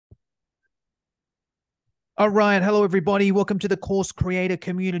All right. Hello, everybody. Welcome to the Course Creator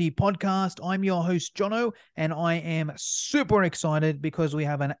Community Podcast. I'm your host, Jono, and I am super excited because we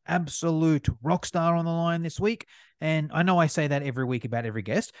have an absolute rock star on the line this week. And I know I say that every week about every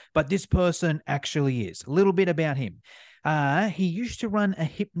guest, but this person actually is. A little bit about him. He used to run a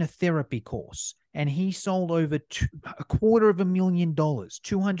hypnotherapy course, and he sold over $250,000,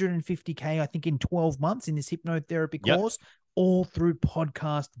 250K, I think, in 12 months in this hypnotherapy course, all through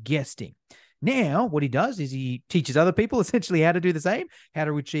podcast guesting. Now, what he does is he teaches other people essentially how to do the same, how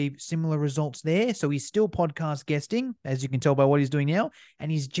to achieve similar results there. So he's still podcast guesting, as you can tell by what he's doing now,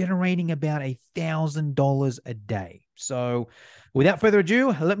 and he's generating about $1,000 a day. So without further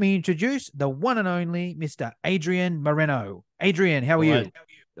ado, let me introduce the one and only Mr. Adrian Moreno. Adrian, how are you?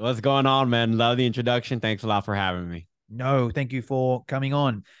 What's going on, man? Love the introduction. Thanks a lot for having me. No, thank you for coming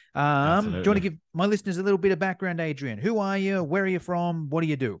on. Do you want to give my listeners a little bit of background, Adrian? Who are you? Where are you from? What do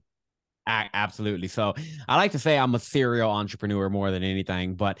you do? Absolutely. So I like to say I'm a serial entrepreneur more than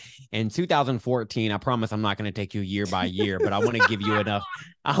anything, but in 2014, I promise I'm not going to take you year by year, but I want to give you enough.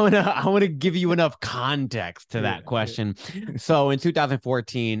 I want to give you enough context to that question. So in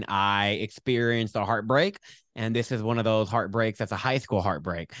 2014, I experienced a heartbreak. And this is one of those heartbreaks that's a high school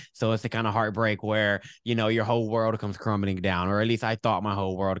heartbreak. So it's the kind of heartbreak where, you know, your whole world comes crumbling down, or at least I thought my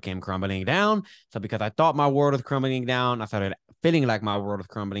whole world came crumbling down. So because I thought my world was crumbling down, I started feeling like my world was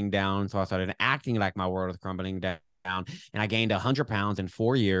crumbling down. So I started acting like my world was crumbling down. And I gained 100 pounds in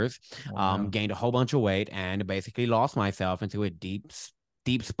 4 years, gained a whole bunch of weight, and basically lost myself into a deep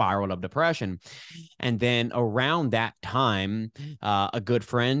spiral of depression. And then around that time, a good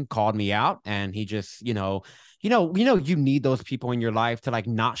friend called me out, and he just, you need those people in your life to like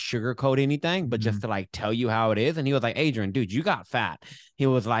not sugarcoat anything, but just to like tell you how it is. And he was like, Adrian, dude, you got fat. He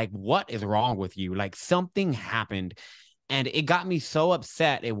was like, what is wrong with you? Like something happened. And it got me so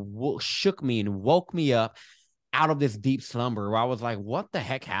upset. It shook me and woke me up out of this deep slumber where I was like, what the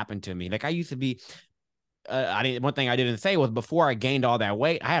heck happened to me? Like I used to be, one thing I didn't say was before I gained all that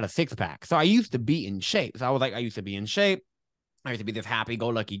weight, I had a 6-pack. So I used to be in shape. So I was like, I used to be in shape. I used to be this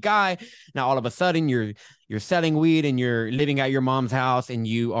happy-go-lucky guy. Now, all of a sudden, you're selling weed and you're living at your mom's house and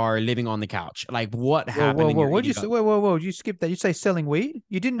you are living on the couch. Like, what happened? Whoa! What did you say? Whoa! You skipped that. You say selling weed?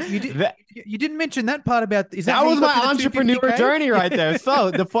 You didn't mention that part about. Is that was my entrepreneur journey right there?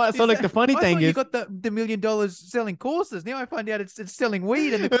 So the funny thing is, you got the $1 million selling courses. Now I find out it's selling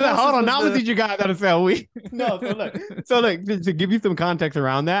weed and the hold on. Now did you guys got to sell weed? No. So look to give you some context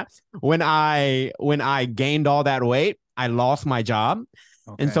around that. When I gained all that weight, I lost my job.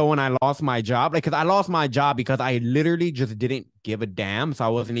 Okay. And so when I lost my job, because I literally just didn't give a damn. So I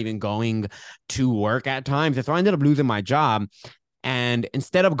wasn't even going to work at times. And so I ended up losing my job. And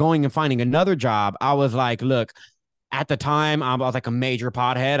instead of going and finding another job, I was like, look, at the time, I was like a major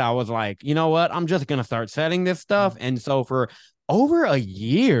pothead. I was like, you know what? I'm just going to start selling this stuff. And so for over a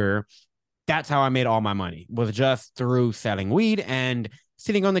year, that's how I made all my money, was just through selling weed and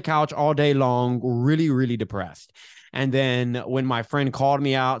sitting on the couch all day long, really, really depressed. And then when my friend called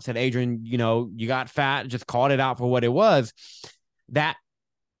me out, said, Adrian, you got fat, just called it out for what it was. That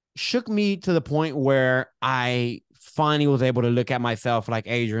shook me to the point where I finally was able to look at myself like,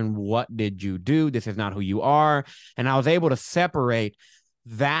 Adrian, what did you do? This is not who you are. And I was able to separate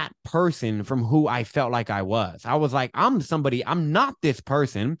that person from who I felt like I was. I was like, I'm not this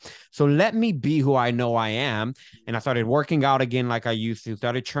person. So let me be who I know I am. And I started working out again like I used to,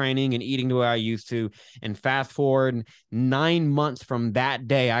 started training and eating the way I used to. And fast forward 9 months from that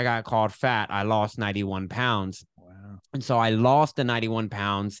day, I got called fat. I lost 91 pounds. Wow. And so I lost the 91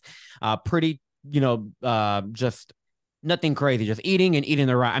 pounds, just nothing crazy, just eating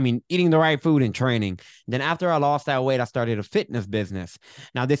the right food and training. Then after I lost that weight, I started a fitness business.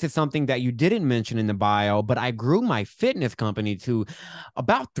 Now, this is something that you didn't mention in the bio, but I grew my fitness company to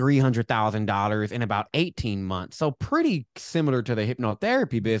about $300,000 in about 18 months. So pretty similar to the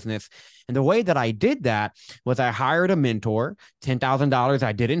hypnotherapy business. And the way that I did that was I hired a mentor, $10,000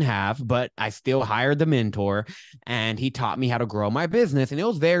 I didn't have, but I still hired the mentor, and he taught me how to grow my business. And it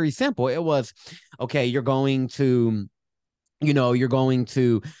was very simple. It was, okay, you're going to send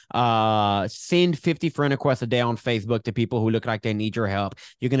 50 friend requests a day on Facebook to people who look like they need your help.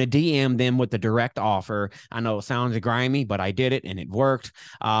 You're going to DM them with the direct offer. I know it sounds grimy, but I did it and it worked.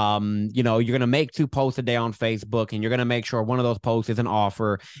 You're going to make 2 posts a day on Facebook, and you're going to make sure one of those posts is an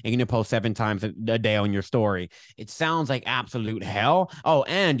offer, and you're going to post 7 times a day on your story. It sounds like absolute hell. Oh,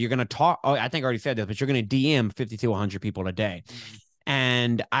 and you're going to talk. Oh, I think I already said this, but you're going to DM 50 to 100 people a day.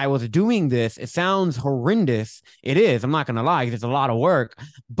 And I was doing this. It sounds horrendous. It is. I'm not going to lie. It's a lot of work,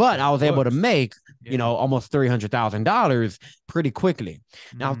 but I was able to make, almost $300,000 pretty quickly.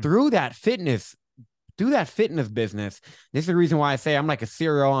 Now, through through that fitness business, this is the reason why I say I'm like a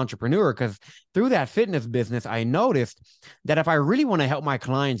serial entrepreneur, because through that fitness business, I noticed that if I really want to help my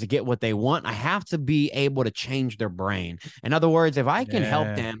clients get what they want, I have to be able to change their brain. In other words, if I can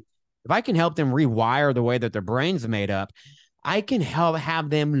help them rewire the way that their brain's made up, I can help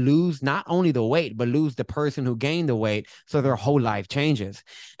have them lose not only the weight, but lose the person who gained the weight, so their whole life changes.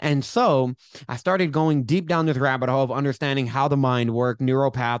 And so I started going deep down this rabbit hole of understanding how the mind works,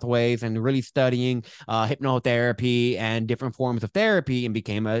 neural pathways, and really studying hypnotherapy and different forms of therapy, and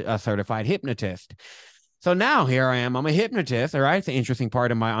became a certified hypnotist. So now here I am. I'm a hypnotist. All right. It's an interesting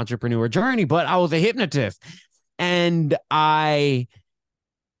part of my entrepreneur journey, but I was a hypnotist, and I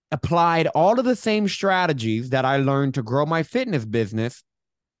applied all of the same strategies that I learned to grow my fitness business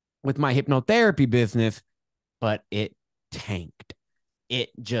with my hypnotherapy business, but it tanked. It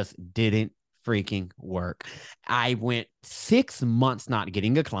just didn't freaking work. I went 6 months not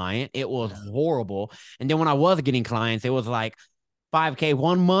getting a client. It was horrible. And then when I was getting clients, it was like $5K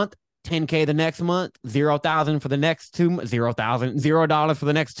one month, $10K the next month, $0,000 for the next $0 for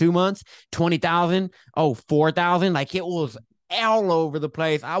the next 2 months, $20,000, $4,000. Like, it was all over the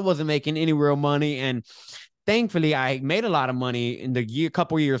place. I wasn't making any real money. And thankfully, I made a lot of money in the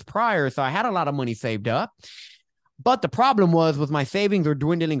couple years prior. So I had a lot of money saved up. But the problem was my savings are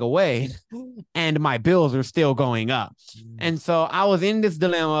dwindling away and my bills are still going up. And so I was in this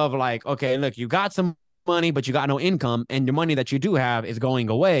dilemma of like, okay, look, you got some money, but you got no income. And the money that you do have is going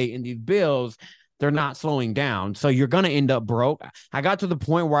away. And these bills, they're not slowing down. So you're going to end up broke. I got to the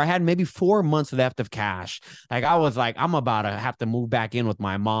point where I had maybe 4 months left of cash. Like, I was like, I'm about to have to move back in with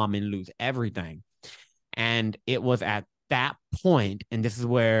my mom and lose everything. And it was at that point, and this is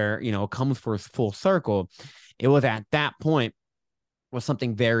where, it comes for full circle. It was at that point where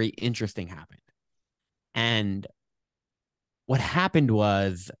something very interesting happened. And what happened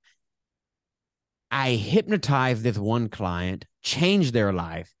was I hypnotized this one client, changed their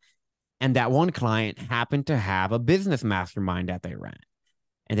life. And that one client happened to have a business mastermind that they ran.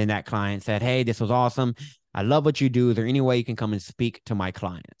 And then that client said, hey, this was awesome. I love what you do. Is there any way you can come and speak to my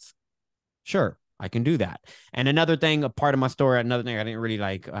clients? Sure, I can do that. And another thing, a part of my story, another thing I didn't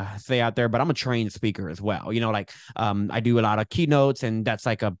really say out there, but I'm a trained speaker as well. I do a lot of keynotes, and that's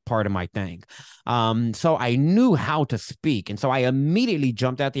like a part of my thing. So I knew how to speak. And so I immediately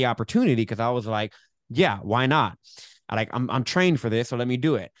jumped at the opportunity, because I was like, yeah, why not? I'm trained for this, so let me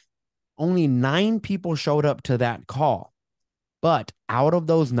do it. Only 9 people showed up to that call. But out of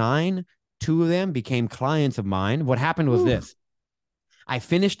those 9, 2 of them became clients of mine. What happened was this. I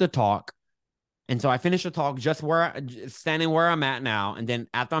finished the talk. And so I finished the talk just standing where I'm at now. And then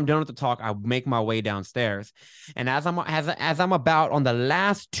after I'm done with the talk, I make my way downstairs. And as I'm about on the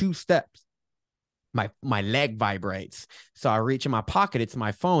last 2 steps, my leg vibrates. So I reach in my pocket. It's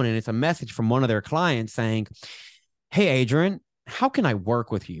my phone. And it's a message from one of their clients saying, hey, Adrian, how can I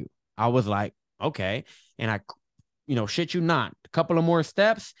work with you? I was like, okay. And I, shit you not, a couple of more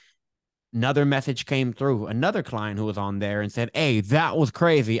steps, another message came through, another client who was on there and said, hey, that was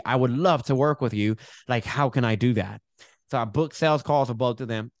crazy. I would love to work with you. Like, how can I do that? So I booked sales calls for both of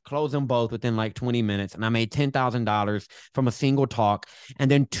them, closed them both within like 20 minutes. And I made $10,000 from a single talk. And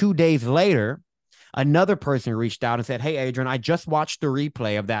then 2 days later, another person reached out and said, hey, Adrian, I just watched the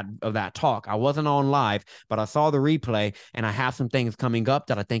replay of that talk. I wasn't on live, but I saw the replay, and I have some things coming up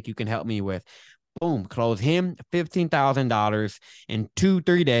that I think you can help me with. Boom, close him $15,000 in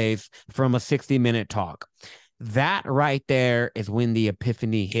 2-3 days from a 60-minute talk. That right there is when the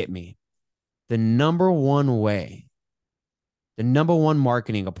epiphany hit me. The number one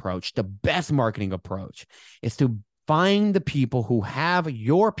marketing approach, the best marketing approach, is to find the people who have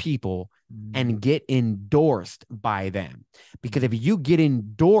your people and get endorsed by them. Because if you get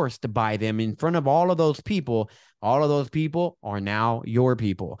endorsed by them in front of all of those people are now your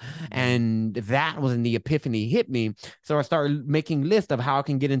people. And that was when the epiphany hit me. So I started making lists of how I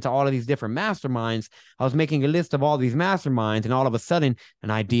can get into all of these different masterminds. I was making a list of all these masterminds, and all of a sudden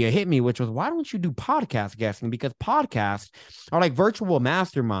an idea hit me, which was, why don't you do podcast guesting? Because podcasts are like virtual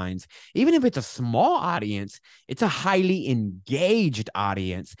masterminds. Even if it's a small audience, it's a highly engaged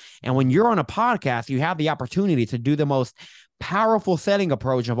audience. And when you're on a podcast, you have the opportunity to do the most powerful selling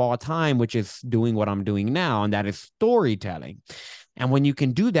approach of all time, which is doing what I'm doing now, and that is storytelling. And when you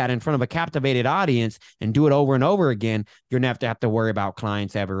can do that in front of a captivated audience and do it over and over again, you're never have to worry about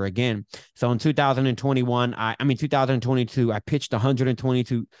clients ever again. So in 2022, I pitched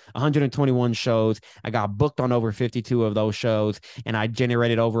 121 shows. I got booked on over 52 of those shows, and I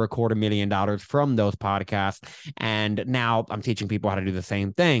generated over $250,000 from those podcasts. And now I'm teaching people how to do the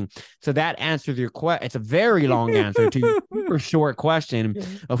same thing. So that answers your question. It's a very long answer to your super short question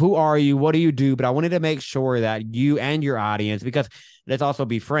of who are you, what do you do? But I wanted to make sure that you and your audience, because let's also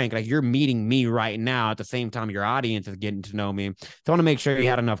be frank, like you're meeting me right now at the same time your audience is getting to know me. So I want to make sure you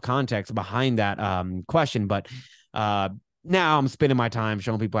had enough context behind that question. But now I'm spending my time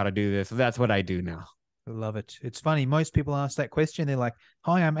showing people how to do this. So that's what I do now. I love it. It's funny. Most people ask that question. They're like,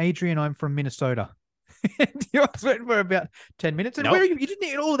 hi, I'm Adrian. I'm from Minnesota. You're waiting for about 10 minutes. And where are you? You didn't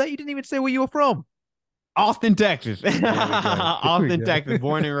need all of that. You didn't even say where you were from. Austin, Texas. Austin, Texas,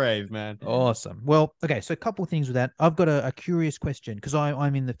 born and raised, man. Awesome. Well, okay. So a couple of things with that. I've got a curious question because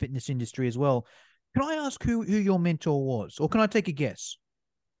I'm in the fitness industry as well. Can I ask who your mentor was, or can I take a guess?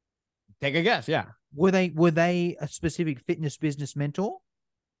 Take a guess. Yeah. Were they a specific fitness business mentor?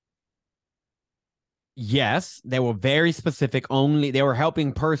 Yes, they were very specific. Only they were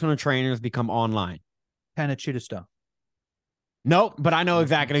helping personal trainers become online. Hannah Chittister. Nope, but I know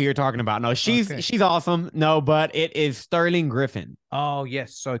exactly who you're talking about. No, she's awesome. No, but it is Sterling Griffin. Oh,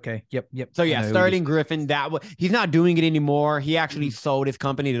 yes. Okay. Yep. So yeah, Sterling Griffin, he's not doing it anymore. He actually sold his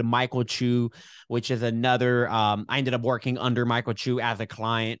company to Michael Chu, which is another I ended up working under Michael Chu as a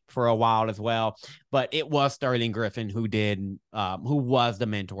client for a while as well. But it was Sterling Griffin who was the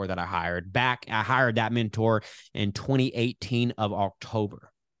mentor that I hired. I hired that mentor in 2018 of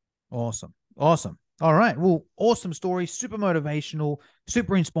October. Awesome. All right. Well, awesome story. Super motivational,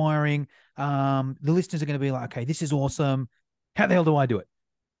 super inspiring. The listeners are going to be like, okay, this is awesome. How the hell do I do it?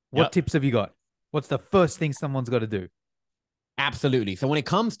 What tips have you got? What's the first thing someone's got to do? Absolutely. So when it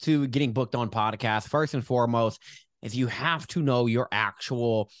comes to getting booked on podcasts, first and foremost is you have to know your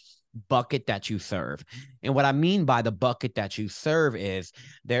actual bucket that you serve. And what I mean by the bucket that you serve is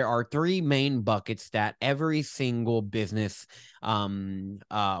there are three main buckets that every single business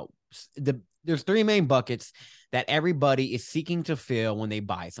there's three main buckets that everybody is seeking to fill when they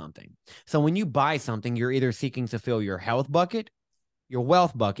buy something. So when you buy something, you're either seeking to fill your health bucket, your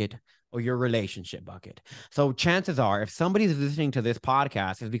wealth bucket, or your relationship bucket. So chances are, if somebody's listening to this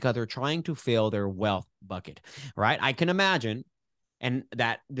podcast, is because they're trying to fill their wealth bucket, right? I can imagine, and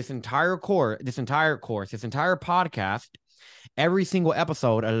that this entire podcast, every single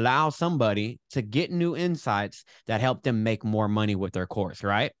episode allows somebody to get new insights that help them make more money with their course,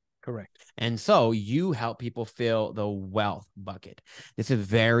 right? Correct. And so you help people fill the wealth bucket. This is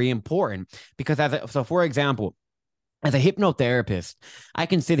very important because for example, as a hypnotherapist, I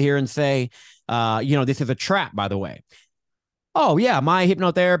can sit here and say, this is a trap, by the way. Oh yeah, my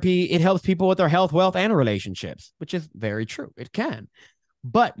hypnotherapy, it helps people with their health, wealth, and relationships, which is very true. It can.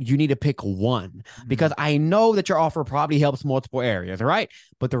 But you need to pick one because I know that your offer probably helps multiple areas, right?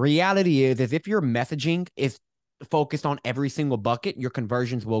 But the reality is if your messaging is focused on every single bucket, your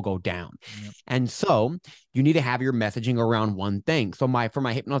conversions will go down. Yep. And so you need to have your messaging around one thing. So for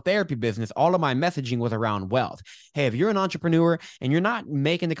my hypnotherapy business, all of my messaging was around wealth. Hey, if you're an entrepreneur and you're not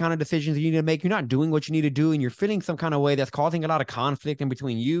making the kind of decisions you need to make, you're not doing what you need to do, and you're feeling some kind of way that's causing a lot of conflict in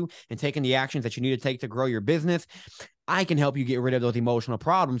between you and taking the actions that you need to take to grow your business, I can help you get rid of those emotional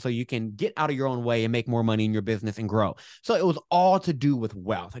problems so you can get out of your own way and make more money in your business and grow. So it was all to do with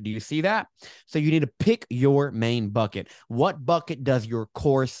wealth. Do you see that? So you need to pick your main bucket. What bucket does your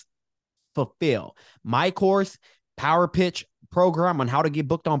course fulfill? My course, Power Pitch program on how to get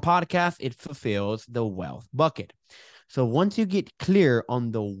booked on podcasts, it fulfills the wealth bucket. So once you get clear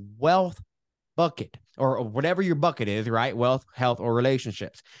on the wealth bucket or whatever your bucket is, right? Wealth, health, or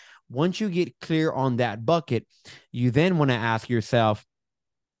relationships. Once you get clear on that bucket, you then want to ask yourself,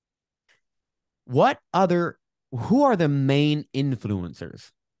 who are the main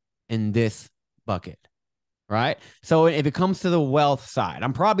influencers in this bucket, right? So if it comes to the wealth side,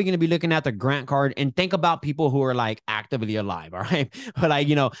 I'm probably going to be looking at the Grant Card and think about people who are like actively alive, all right? But like,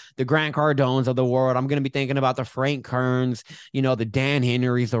 the Grant Cardones of the world, I'm going to be thinking about the Frank Kerns, the Dan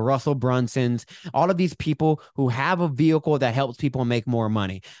Henrys, the Russell Brunsons, all of these people who have a vehicle that helps people make more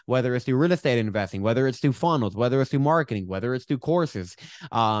money, whether it's through real estate investing, whether it's through funnels, whether it's through marketing, whether it's through courses.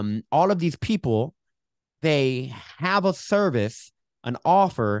 All of these people, they have a service, an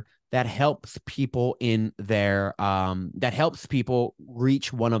offer that helps people that helps people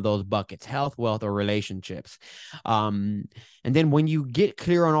reach one of those buckets, health, wealth, or relationships. And then when you get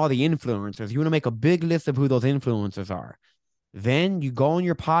clear on all the influencers, you want to make a big list of who those influencers are. Then you go on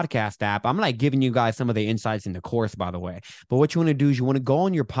your podcast app. I'm like giving you guys some of the insights in the course, by the way. But what you want to do is you want to go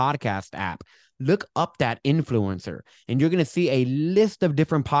on your podcast app, look up that influencer, and you're going to see a list of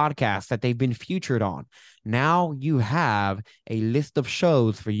different podcasts that they've been featured on. Now you have a list of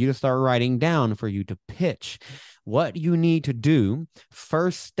shows for you to start writing down for you to pitch. What you need to do,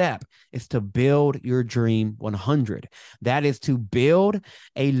 first step, is to build your Dream 100. That is to build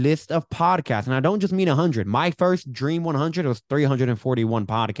a list of podcasts. And I don't just mean 100. My first Dream 100 was 341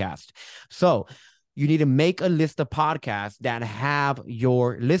 podcasts. So you need to make a list of podcasts that have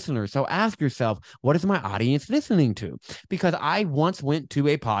your listeners. So ask yourself, what is my audience listening to? Because I once went to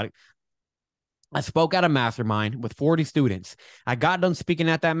I spoke at a mastermind with 40 students. I got done speaking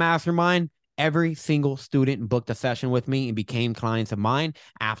at that mastermind. Every single student booked a session with me and became clients of mine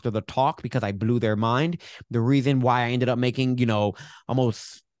after the talk because I blew their mind. The reason why I ended up making,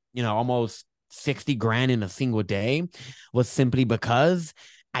 almost 60 grand in a single day was simply because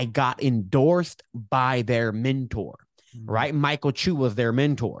I got endorsed by their mentor, right? Michael Chu was their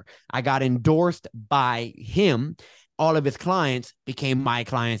mentor. I got endorsed by him. All of his clients became my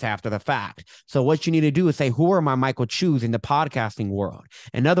clients after the fact. So what you need to do is say, who are my Michael Chus in the podcasting world?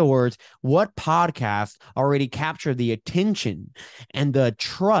 In other words, what podcasts already capture the attention and the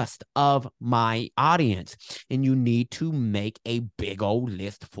trust of my audience? And you need to make a big old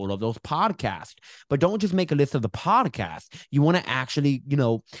list full of those podcasts. But don't just make a list of the podcasts. You want to actually,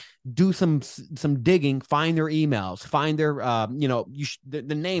 do some digging, find their emails, find their,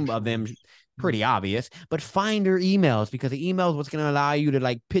 the name of them. Pretty obvious, but find their emails, because the email is what's going to allow you to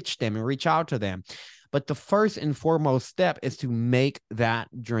like pitch them and reach out to them. But the first and foremost step is to make that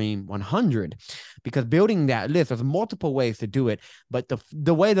Dream 100, because building that list, there's multiple ways to do it. But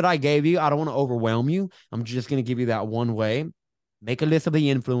the way that I gave you, I don't want to overwhelm you. I'm just going to give you that one way. Make a list of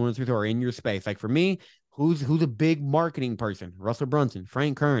the influencers who are in your space. Like for me, who's a big marketing person? Russell Brunson,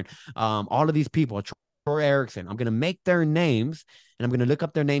 Frank Kern, all of these people, Troy Erickson. I'm going to make their names, and I'm going to look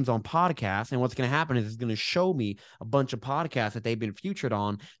up their names on podcasts. And what's going to happen is it's going to show me a bunch of podcasts that they've been featured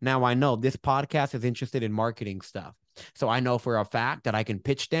on. Now I know this podcast is interested in marketing stuff. So I know for a fact that I can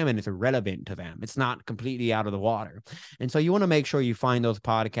pitch them and it's relevant to them. It's not completely out of the water. And so you want to make sure you find those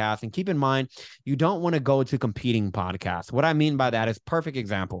podcasts, and keep in mind, you don't want to go to competing podcasts. What I mean by that is, perfect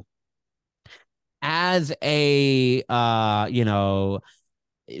example. As a,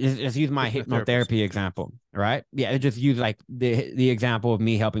 let's use my hypnotherapy example, right? Yeah, just use like the example of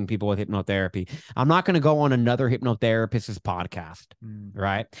me helping people with hypnotherapy. I'm not going to go on another hypnotherapist's podcast,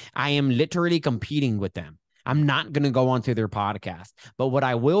 right? I am literally competing with them. I'm not going to go onto their podcast. But what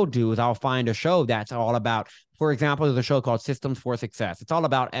I will do is I'll find a show that's all about, for example, there's a show called Systems for Success. It's all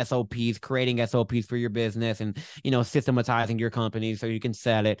about SOPs, creating SOPs for your business and, systematizing your company so you can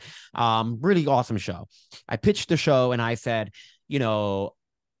sell it. Really awesome show. I pitched the show and I said,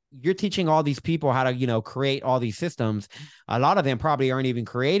 you're teaching all these people how to, create all these systems. A lot of them probably aren't even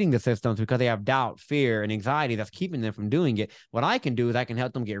creating the systems because they have doubt, fear, and anxiety that's keeping them from doing it. What I can do is I can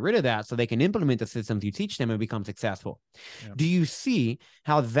help them get rid of that so they can implement the systems you teach them and become successful. Yeah. Do you see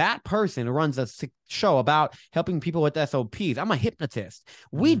how that person runs a show about helping people with SOPs? I'm a hypnotist.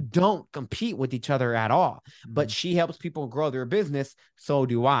 We don't compete with each other at all, but she helps people grow their business. So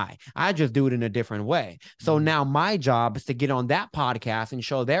do I. I just do it in a different way. So now my job is to get on that podcast and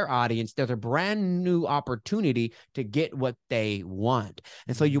show their audience there's a brand new opportunity to get what they want.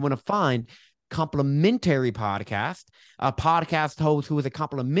 And so you want to find complementary podcast, a podcast host who is a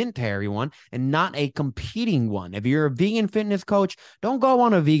complementary one and not a competing one. If you're a vegan fitness coach, don't go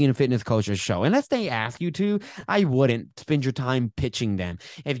on a vegan fitness coach's show unless they ask you to. I wouldn't spend your time pitching them.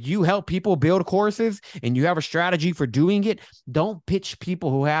 If you help people build courses and you have a strategy for doing it, don't pitch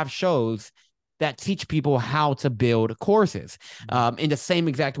people who have shows that teach people how to build courses in the same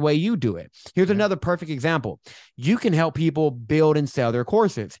exact way you do it. Here's another perfect example. You can help people build and sell their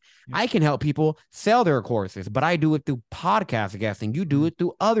courses. I can help people sell their courses, but I do it through podcast guesting. You do it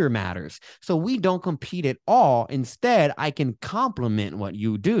through other matters. So we don't compete at all. Instead, I can complement what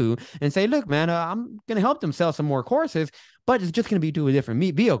you do and say, look, man, I'm going to help them sell some more courses, but it's just going to be through a different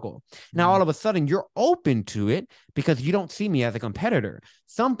vehicle. Now, all of a sudden, you're open to it because you don't see me as a competitor.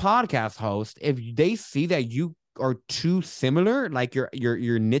 Some podcast hosts, if they see that you are too similar, like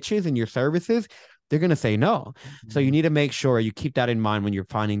your niches and your services, they're going to say no. So you need to make sure you keep that in mind when you're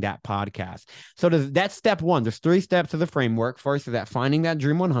finding that podcast. So that's step one. There's 3 steps to the framework. First is that finding that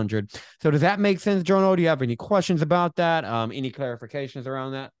Dream 100. So does that make sense, Jono? Do you have any questions about that? Any clarifications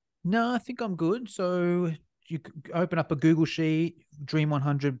around that? No, I think I'm good. So you open up a Google sheet, Dream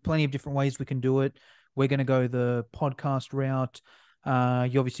 100, plenty of different ways we can do it. We're going to go the podcast route.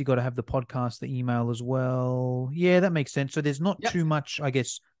 You obviously got to have the podcast, the email as well. Yeah, that makes sense. So there's not Yep. too much, I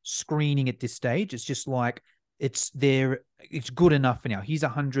guess, screening at this stage. It's just like it's there. It's good enough for now. Here's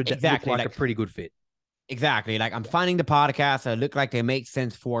 100 that look Exactly. like a pretty good fit. Exactly. Like I'm finding the podcasts that look like they make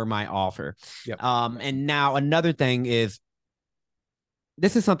sense for my offer. Yep. And now another thing is,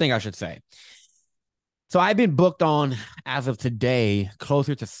 this is something I should say. So I've been booked on, as of today,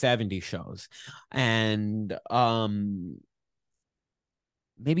 closer to 70 shows. And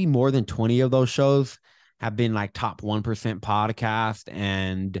maybe more than 20 of those shows have been like top 1% podcast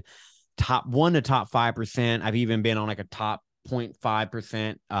and top 1 to top 5%. I've even been on like a top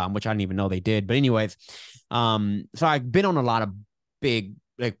 0.5%, which I didn't even know they did. But anyways, so I've been on a lot of big,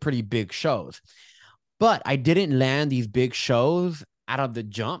 like pretty big shows. But I didn't land these big shows out of the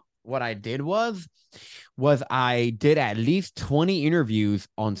jump. What I did was I did at least 20 interviews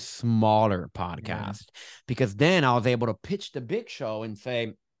on smaller podcasts, because then I was able to pitch the big show and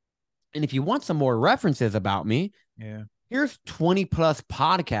say, and if you want some more references about me, here's 20 plus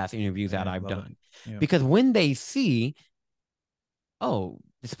podcast interviews that I've done. Because when they see, oh,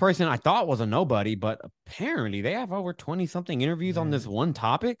 this person I thought was a nobody, but apparently they have over 20 something interviews on this one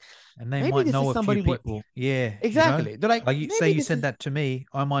topic. And they might know a few people. Exactly. They're like you say you said that to me.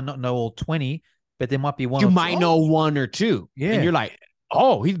 I might not know all 20, but there might be one. You might know one or two. And you're like,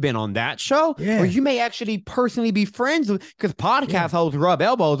 oh, he's been on that show. Or you may actually personally be friends with, because podcast hosts rub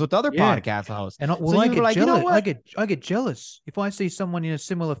elbows with other podcast hosts. And I get jealous. You know I get jealous if I see someone in a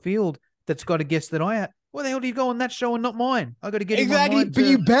similar field that's got a guest that I have. Why the hell do you go on that show and not mine? I got to get exactly, but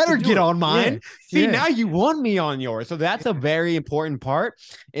you better get on mine. See, now you want me on yours, so that's a very important part.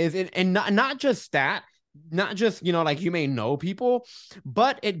 Is it, and not just that, not just like you may know people,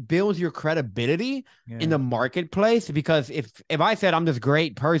 but it builds your credibility in the marketplace. Because if I said I'm this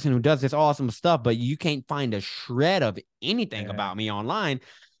great person who does this awesome stuff, but you can't find a shred of anything about me online,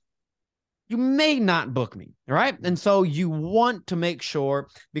 you may not book me, right? And so you want to make sure,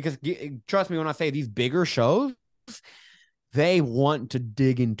 because trust me when I say these bigger shows, they want to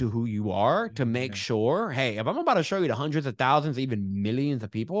dig into who you are to make sure, hey, if I'm about to show you the hundreds of thousands, even millions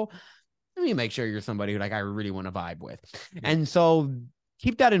of people, let me make sure you're somebody who like I really want to vibe with. And so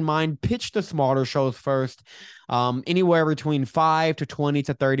keep that in mind. Pitch the smaller shows first. Anywhere between 5 to 20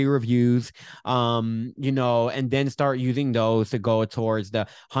 to 30 reviews, and then start using those to go towards the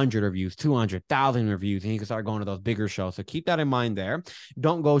 100 reviews, 200,000 reviews, and you can start going to those bigger shows. So keep that in mind there.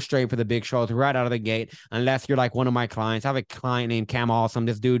 Don't go straight for the big shows right out of the gate, unless you're like one of my clients. I have a client named Cam Awesome.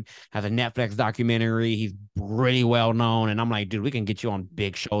 This dude has a Netflix documentary. He's really well known. And I'm like, dude, we can get you on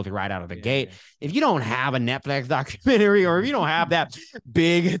big shows right out of the gate. If you don't have a Netflix documentary, or if you don't have that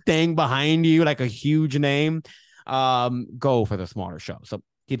big thing behind you, like a huge name, go for the smaller show. So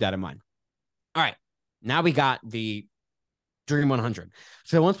keep that in mind. All right. Now we got the Dream 100.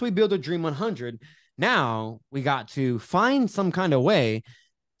 So once we build a Dream 100, now we got to find some kind of way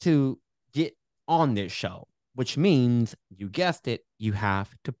to get on this show, which means, you guessed it, you have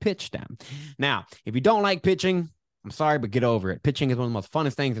to pitch them. Now, if you don't like pitching, I'm sorry, but get over it. Pitching is one of the most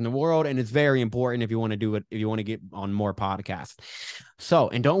funnest things in the world, and it's very important if you want to do it, if you want to get on more podcasts. So,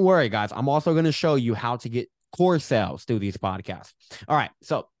 and don't worry, guys, I'm also going to show you how to get core sales through these podcasts. All right,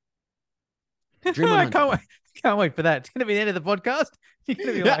 so I can't wait for that. It's going to be the end of the podcast. You're going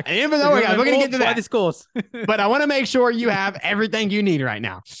to be like, we're going to get to that. This course. But I want to make sure you have everything you need right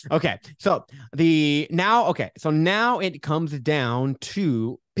now. Okay, so now it comes down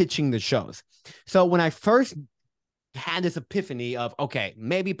to pitching the shows. So when I first had this epiphany of, okay,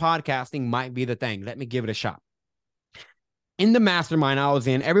 maybe podcasting might be the thing, let me give it a shot. In the mastermind I was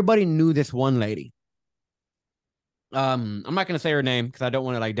in, everybody knew this one lady. I'm not going to say her name because I don't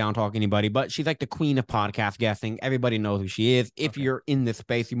want to like down talk anybody, but she's like the queen of podcast guessing. Everybody knows who she is. If you're in this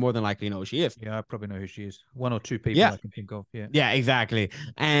space, you more than likely know who she is. Yeah, I probably know who she is. One or two people I can think of. Yeah, exactly.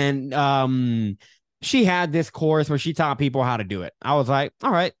 And she had this course where she taught people how to do it. I was like,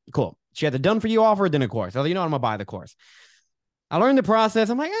 all right, cool. She had the done for you offer, then a course. So, I'm going to buy the course. I learned the process.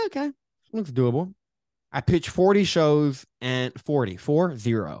 I'm like, okay, looks doable. I pitched 40 shows and 40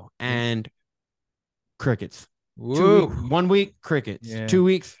 and crickets. 2 weeks, 1 week, crickets. 2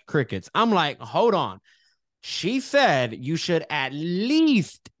 weeks, crickets. I'm like, hold on. She said you should at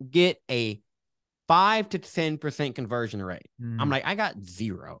least get a 5 to 10% conversion rate. I'm like, I got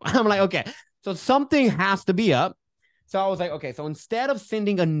 0. I'm like, okay, so something has to be up. So I was like, okay, so instead of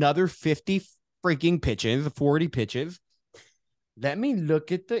sending another 50 freaking pitches, 40 pitches, let me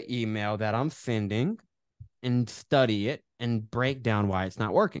look at the email that I'm sending and study it and break down why it's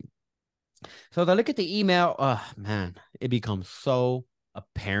not working. So as I look at the email, man, it becomes so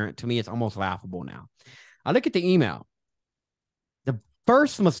apparent to me. It's almost laughable now. I look at the email. The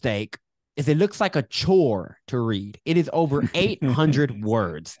first mistake is it looks like a chore to read. It is over 800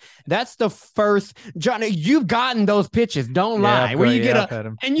 words. That's the first. Johnny, you've gotten those pitches. Don't lie. Where you get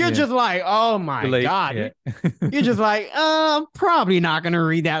and you're just like, oh my God. Yeah. You're just like, I'm probably not going to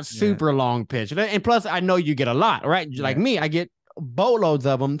read that super long pitch. And plus, I know you get a lot, right? Like me, I get boatloads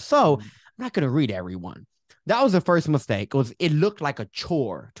of them. So I'm not going to read every one. That was the first mistake. It looked like a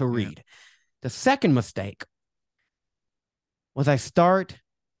chore to read. Yeah. The second mistake was I start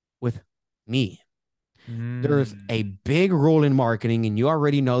with me. There's a big rule in marketing, and you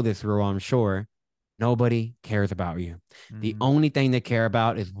already know this rule, I'm sure. Nobody cares about you. The only thing they care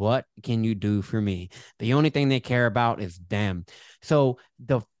about is what can you do for me? The only thing they care about is them. So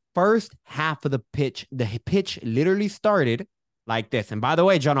the first half of the pitch literally started like this. And by the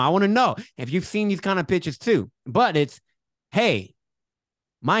way, Jono, I want to know if you've seen these kind of pitches too, but it's, hey,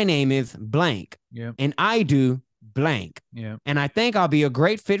 my name is blank and I do blank. Yeah. And I think I'll be a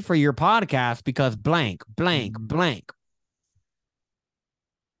great fit for your podcast because blank, blank, blank.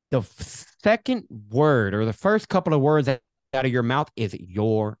 The second word or the first couple of words out of your mouth is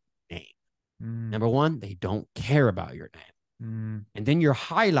your name. Number one, they don't care about your name. And then you're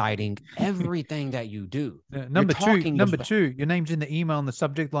highlighting everything that you do. Number two, your name's in the email and the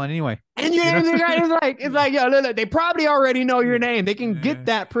subject line anyway. And your name's it's like, yo, look, they probably already know your name. They can get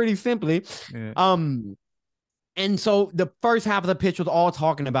that pretty simply. Yeah. And so the first half of the pitch was all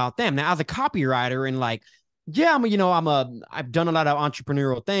talking about them. Now, as a copywriter and like, I've done a lot of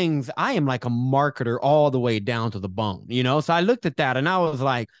entrepreneurial things. I am like a marketer all the way down to the bone, So I looked at that and I was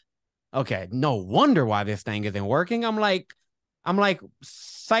like, okay, no wonder why this thing isn't working. I'm like,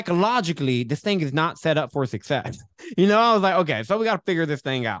 psychologically, this thing is not set up for success. I was like, okay, so we got to figure this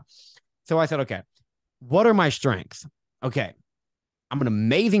thing out. So I said, okay, what are my strengths? Okay, I'm an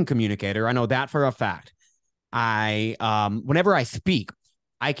amazing communicator. I know that for a fact. Whenever I speak,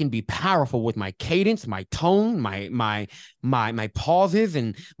 I can be powerful with my cadence, my tone, my pauses,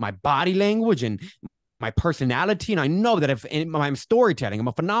 and my body language, and my personality. And I know that if I'm storytelling, I'm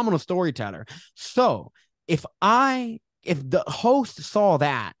a phenomenal storyteller. So if the host saw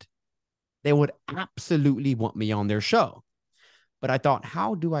that, they would absolutely want me on their show. But I thought,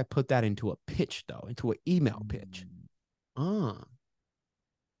 how do I put that into a pitch, though, into an email pitch?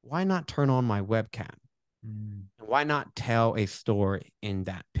 Why not turn on my webcam? Why not tell a story in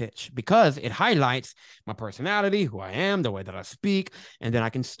that pitch? Because it highlights my personality, who I am, the way that I speak, and then I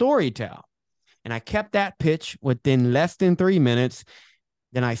can story tell. And I kept that pitch within less than 3 minutes.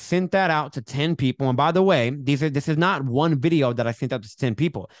 Then I sent that out to 10 people. And by the way, this is not one video that I sent out to 10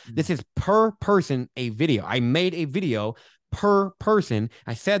 people. This is per person a video. I made a video per person.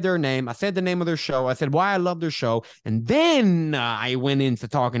 I said their name. I said the name of their show. I said why I love their show. And then I went into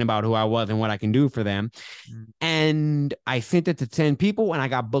talking about who I was and what I can do for them. And I sent it to 10 people and I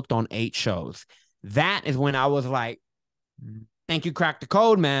got booked on 8 shows. That is when I was like, thank you, cracked the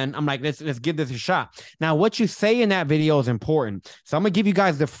code, man. I'm like, let's give this a shot. Now, what you say in that video is important. So I'm going to give you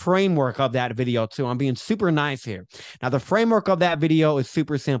guys the framework of that video too. I'm being super nice here. Now, the framework of that video is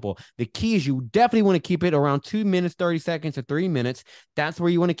super simple. The key is you definitely want to keep it around 2 minutes, 30 seconds to 3 minutes. That's where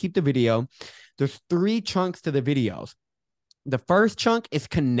you want to keep the video. There's 3 chunks to the videos. The first chunk is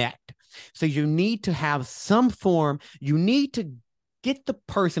connect. So you need to have some form. You need to get the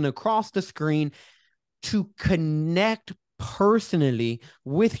person across the screen to connect personally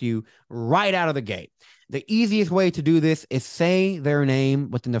with you right out of the gate. The easiest way to do this is say their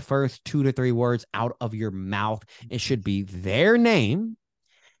name within the first 2 to 3 words out of your mouth. It should be their name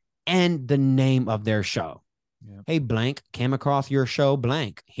and the name of their show. Yep. Hey, blank, came across your show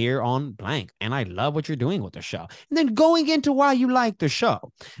blank here on blank, and I love what you're doing with the show. And then going into why you like the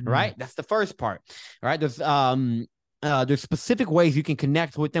show, right? That's the first part, right? There's specific ways you can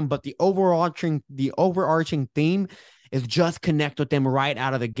connect with them, but the overarching theme is just connect with them right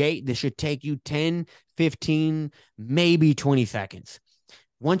out of the gate. This should take you 10, 15, maybe 20 seconds.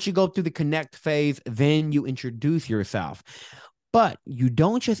 Once you go through the connect phase, then you introduce yourself. But you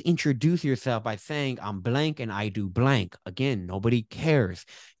don't just introduce yourself by saying, I'm blank and I do blank. Again, nobody cares.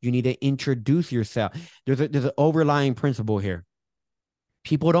 You need to introduce yourself. There's an overlying principle here.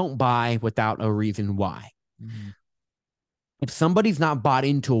 People don't buy without a reason why. If somebody's not bought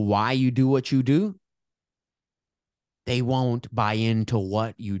into why you do what you do, they won't buy into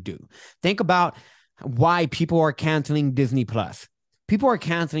what you do. Think about why people are canceling Disney Plus. People are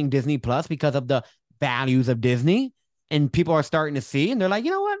canceling Disney Plus because of the values of Disney, and people are starting to see, and they're like, you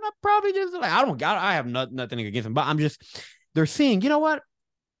know what? I'm probably just like, I have nothing against them, but they're seeing, you know what?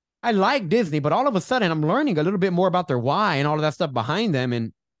 I like Disney, but all of a sudden I'm learning a little bit more about their why and all of that stuff behind them.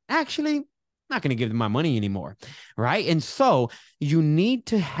 And actually, not going to give them my money anymore. Right. And so you need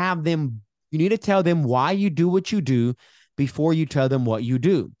to have them, you need to tell them why you do what you do before you tell them what you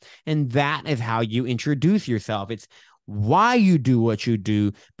do. And that is how you introduce yourself. It's why you do what you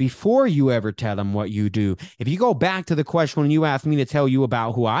do before you ever tell them what you do. If you go back to the question when you asked me to tell you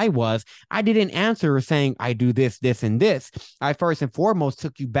about who I was, I didn't answer saying I do this, this, and this. I first and foremost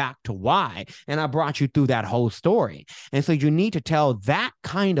took you back to why, and I brought you through that whole story. And so you need to tell that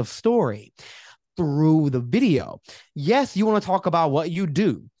kind of story through the video. Yes, you want to talk about what you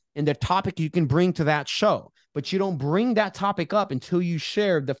do and the topic you can bring to that show, but you don't bring that topic up until you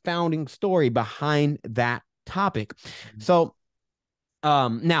share the founding story behind that topic. So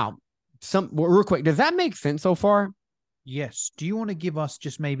now real quick, does that make sense so far? Yes. Do you want to give us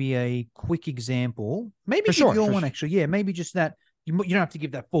just maybe a quick example? Maybe For give sure, your for one sure. actually. Yeah, maybe just that. You don't have to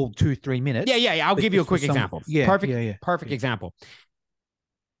give that full 2-3 minutes. Yeah. I'll give you a quick example. Yeah, Perfect example.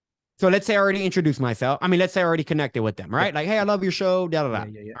 So let's say I already introduced myself. I mean, let's say I already connected with them, right? Yeah. Like, hey, I love your show, da, da,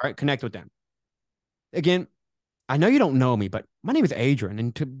 da. Yeah. All right, connect with them. Again, I know you don't know me, but my name is Adrian.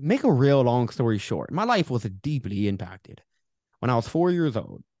 And to make a real long story short, my life was deeply impacted when I was 4 years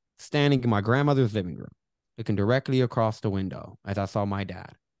old, standing in my grandmother's living room, looking directly across the window as I saw my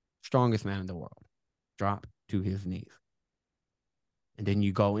dad, strongest man in the world, drop to his knees. And then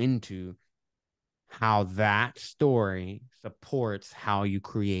you go into how that story supports how you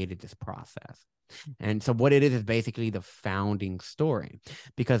created this process. And so what it is basically the founding story,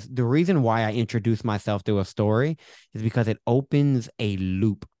 because the reason why I introduce myself through a story is because it opens a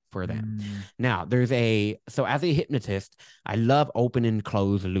loop for them. Now, so as a hypnotist, I love open and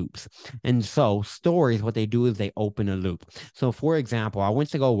close loops. And so stories, what they do is they open a loop. So for example, I went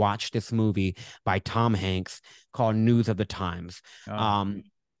to go watch this movie by Tom Hanks called News of the Times.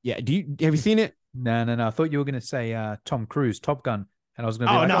 Yeah. Have you seen it? No. I thought you were going to say Tom Cruise, Top Gun. And I was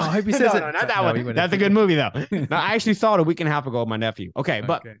going to be no. I hope he says it. No, not that one. That's a good movie, though. No, I actually saw it a week and a half ago with my nephew. Okay,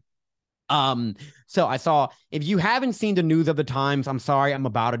 but so I saw, if you haven't seen the News of the Times, I'm sorry, I'm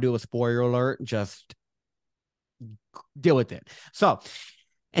about to do a spoiler alert. Just deal with it. So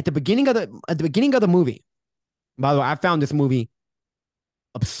at the beginning of the movie, by the way, I found this movie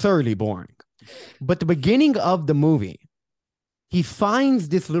absurdly boring. But the beginning of the movie, he finds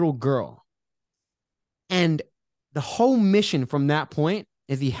this little girl. And the whole mission from that point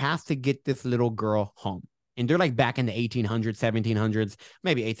is he has to get this little girl home. And they're like back in the 1800s, 1700s,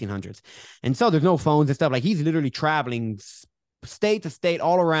 maybe 1800s. And so there's no phones and stuff. Like he's literally traveling state to state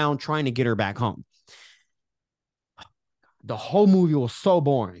all around trying to get her back home. The whole movie was so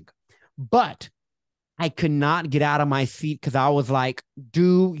boring. But I could not get out of my seat because I was like,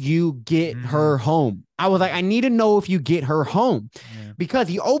 do you get her home? I was like, I need to know if you get her home. Because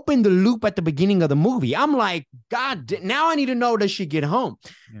he opened the loop at the beginning of the movie. I'm like, God, now I need to know, does she get home?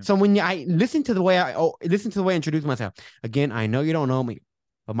 So when I listen to the way I introduce myself, again, I know you don't know me,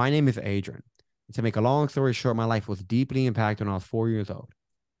 but my name is Adrian. To make a long story short, my life was deeply impacted when I was 4 years old,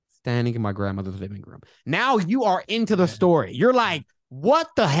 standing in my grandmother's living room. Now you are into the story. You're like, what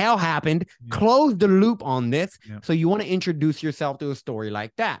the hell happened? Close the loop on this. So you want to introduce yourself to a story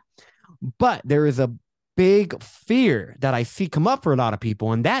like that. But there is a big fear that I see come up for a lot of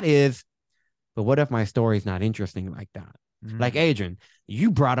people. And that is, but what if my story is not interesting like that? Like Adrian, you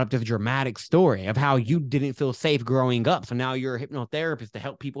brought up this dramatic story of how you didn't feel safe growing up. So now you're a hypnotherapist to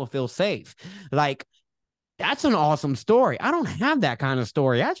help people feel safe. Like, that's an awesome story. I don't have that kind of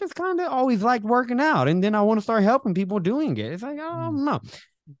story. I just kind of always liked working out. And then I want to start helping people doing it. It's like, I don't know.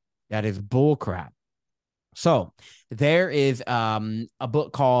 That is bullcrap. So there is a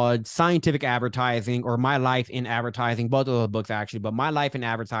book called Scientific Advertising or My Life in Advertising. Both of those books, actually. But My Life in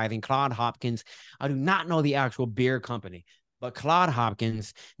Advertising, Claude Hopkins. I do not know the actual beer company. But Claude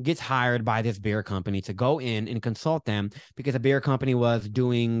Hopkins gets hired by this beer company to go in and consult them because the beer company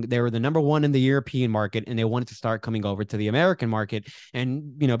they were the number one in the European market and they wanted to start coming over to the American market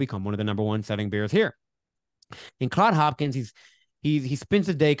and, become one of the number one selling beers here. And Claude Hopkins, he spends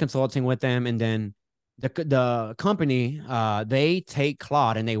a day consulting with them, and then the company, they take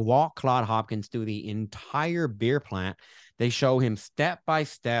Claude and they walk Claude Hopkins through the entire beer plant. They show him step by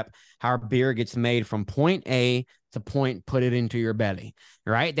step how beer gets made from point A to point, put it into your belly,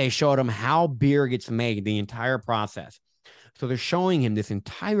 right? They showed him how beer gets made, the entire process. So they're showing him this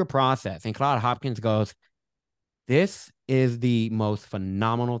entire process. And Claude Hopkins goes, this is the most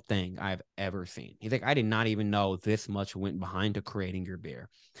phenomenal thing I've ever seen. He's like, I did not even know this much went behind to creating your beer.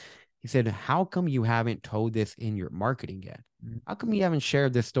 He said, how come you haven't told this in your marketing yet? How come you haven't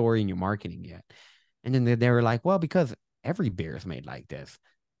shared this story in your marketing yet? And then they were like, well, because every beer is made like this.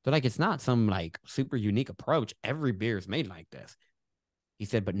 So like, it's not some like super unique approach. Every beer is made like this. He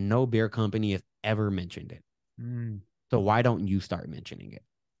said, but no beer company has ever mentioned it. So why don't you start mentioning it?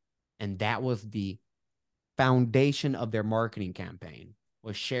 And that was the foundation of their marketing campaign,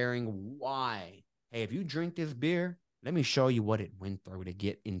 was sharing why. Hey, if you drink this beer, let me show you what it went through to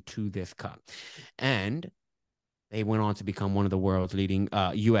get into this cup. And they went on to become one of the world's leading,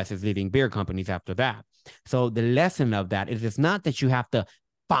 US's leading beer companies after that. So the lesson of that is it's not that you have to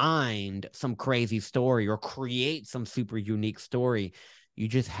find some crazy story or create some super unique story. You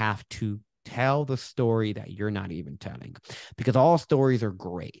just have to tell the story that you're not even telling, because all stories are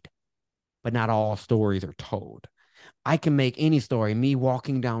great, but not all stories are told. I can make any story. Me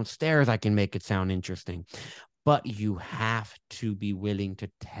walking downstairs, I can make it sound interesting, but you have to be willing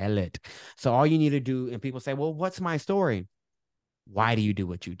to tell it. So all you need to do, and people say, well, what's my story? Why do you do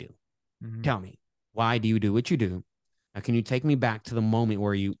what you do? Tell me, why do you do what you do? Now, can you take me back to the moment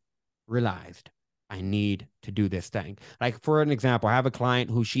where you realized I need to do this thing? Like, for an example, I have a client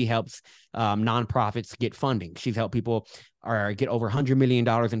who she helps nonprofits get funding. She's helped people get over $100 million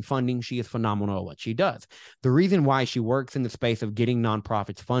in funding. She is phenomenal at what she does. The reason why she works in the space of getting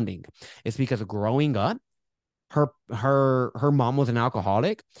nonprofits funding is because growing up, her mom was an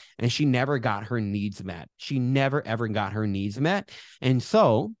alcoholic, and she never got her needs met. She never, ever got her needs met. And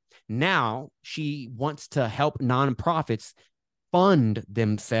so now she wants to help nonprofits fund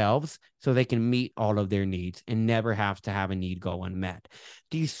themselves so they can meet all of their needs and never have to have a need go unmet.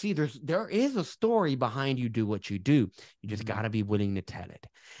 Do you see there is a story behind you do what you do. You just got to be willing to tell it.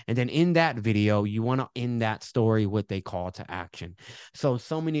 And then in that video, you want to end that story with a call to action. So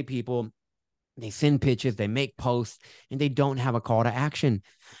many people, they send pictures, they make posts, and they don't have a call to action.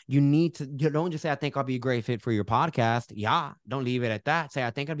 You don't just say, I think I'll be a great fit for your podcast. Yeah, don't leave it at that. Say,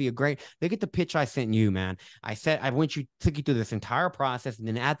 I think I'd be a great, look at the pitch I sent you, man. I said, took you through this entire process. And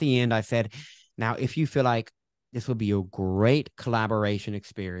then at the end, I said, now, if you feel like this would be a great collaboration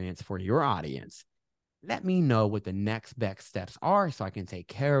experience for your audience, let me know what the next best steps are so I can take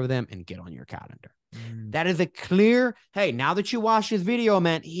care of them and get on your calendar. That is a clear, hey, now that you watch this video,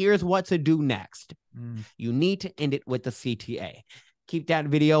 man, here's what to do next. You need to end it with the CTA. Keep that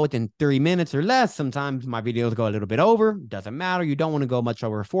video within 3 minutes or less. Sometimes my videos go a little bit over. Doesn't matter. You don't want to go much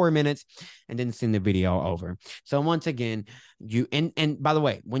over 4 minutes, and then send the video over. So once again, and by the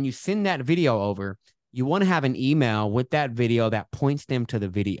way, when you send that video over, you want to have an email with that video that points them to the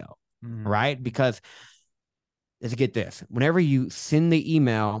video, right? Because let's get this. Whenever you send the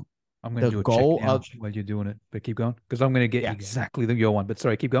email, I'm going to do a check now while you're doing it, but keep going, because I'm going to get exactly your one. But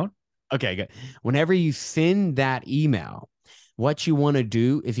sorry, keep going. Okay, good. Whenever you send that email, what you want to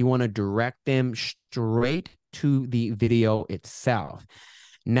do is you want to direct them straight to the video itself.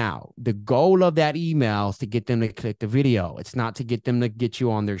 Now, the goal of that email is to get them to click the video. It's not to get them to get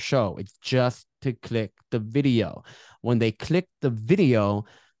you on their show. It's just to click the video. When they click the video,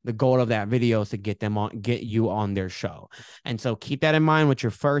 the goal of that video is to get you on their show. And so keep that in mind with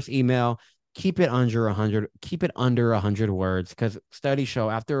your first email. Keep it under 100 words, because studies show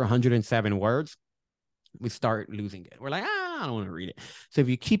after 107 words, we start losing it. We're like, I don't want to read it. So if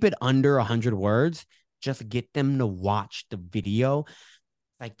you keep it under 100 words, just get them to watch the video.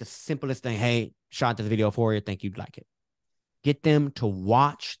 Like the simplest thing. Hey, shot this video for you. Think you'd like it. Get them to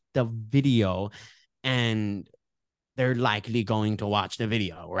watch the video, and they're likely going to watch the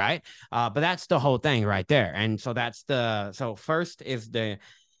video, right? But that's the whole thing right there. And so first is the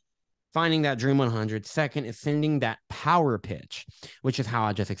finding that Dream 100. Second is sending that power pitch, which is how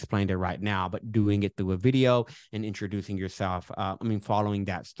I just explained it right now, but doing it through a video and introducing yourself. Following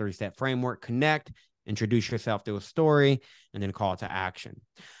that 3-step framework: connect, introduce yourself through a story, and then call to action.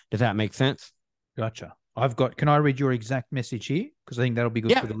 Does that make sense? Gotcha. Can I read your exact message here? Because I think that'll be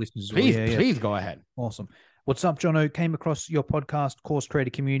good for the listeners. Please go ahead. Awesome. What's up, Jono? Came across your podcast, Course Creator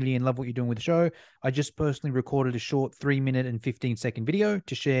Community, and love what you're doing with the show. I just personally recorded a short 3-minute and 15-second video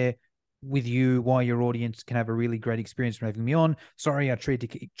to share with you why your audience can have a really great experience from having me on. Sorry, I tried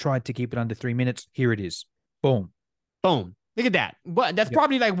to keep it under 3 minutes. Here it is. Boom. Boom. Look at that. What? That's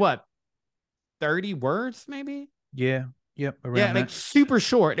probably like what? 30 words, maybe? Yeah. Yep. Yeah, like super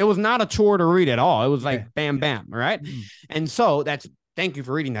short. It was not a chore to read at all. It was like bam, bam. Right. And so thank you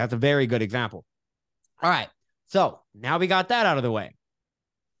for reading that. That's a very good example. All right. So now we got that out of the way.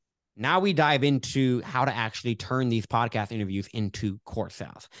 Now we dive into how to actually turn these podcast interviews into course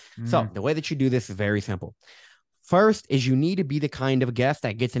sales. So the way that you do this is very simple. First is you need to be the kind of guest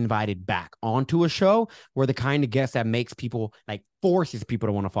that gets invited back onto a show, or the kind of guest that makes people, like forces people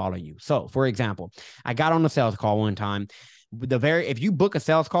to want to follow you. So for example, I got on a sales call one time. If you book a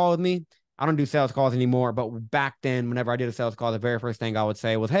sales call with me, I don't do sales calls anymore, but back then, whenever I did a sales call, the very first thing I would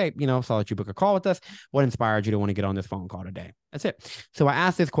say was, hey, saw that you book a call with us. What inspired you to want to get on this phone call today? That's it. So I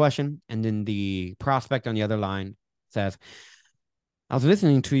asked this question, and then the prospect on the other line says, I was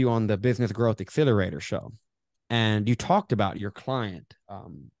listening to you on the Business Growth Accelerator show, and you talked about your client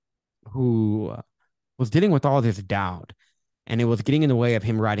who was dealing with all this doubt, and it was getting in the way of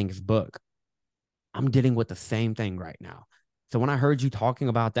him writing his book. I'm dealing with the same thing right now. So when I heard you talking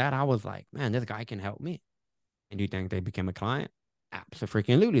about that, I was like, man, this guy can help me. And do you think they became a client?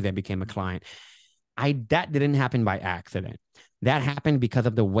 Absolutely, they became a client. That didn't happen by accident. That happened because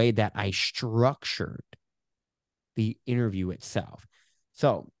of the way that I structured the interview itself.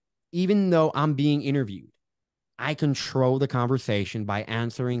 So even though I'm being interviewed, I control the conversation by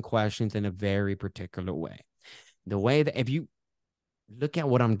answering questions in a very particular way. The way that, if you look at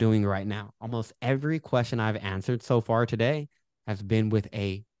what I'm doing right now, almost every question I've answered so far today has been with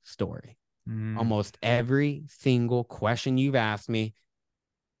a story. Almost every single question you've asked me,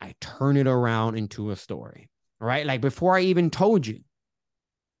 I turn it around into a story, right? Like before I even told you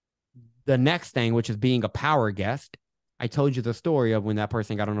the next thing, which is being a power guest, I told you the story of when that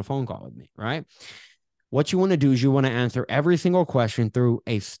person got on a phone call with me, right? What you want to do is you want to answer every single question through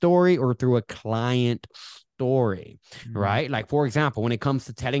a story or through a client story, right? Like, for example, when it comes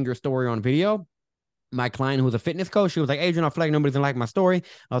to telling your story on video, my client who was a fitness coach, she was like, Adrian, I feel like nobody's gonna like my story.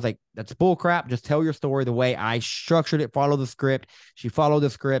 I was like, that's bull crap. Just tell your story the way I structured it. Follow the script. She followed the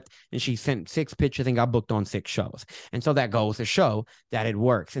script and she sent 6 pictures and got booked on 6 shows. And so that goes to show that it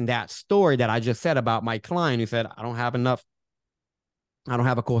works. And that story that I just said about my client who said, I don't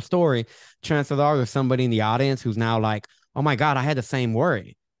have a cool story. Chances are there's somebody in the audience who's now like, oh my God, I had the same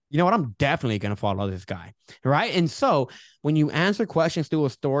worry. You know what? I'm definitely going to follow this guy. Right. And so when you answer questions through a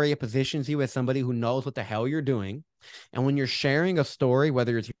story, it positions you as somebody who knows what the hell you're doing. And when you're sharing a story,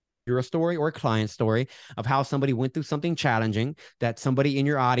 whether it's your story or a client story of how somebody went through something challenging that somebody in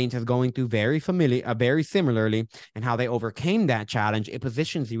your audience is going through very similarly, and how they overcame that challenge, it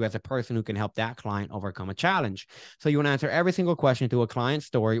positions you as a person who can help that client overcome a challenge. So you want to answer every single question through a client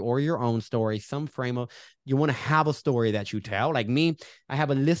story or your own story, some frame of, you want to have a story that you tell. Like me, I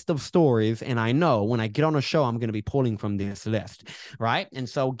have a list of stories, and I know when I get on a show, I'm going to be pulling from this list, right? And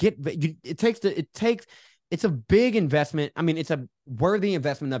so it's a big investment. I mean, it's a worthy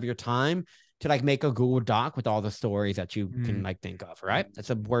investment of your time to like make a Google Doc with all the stories that you can like think of, right? It's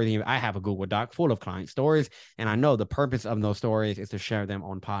a worthy. I have a Google Doc full of client stories, and I know the purpose of those stories is to share them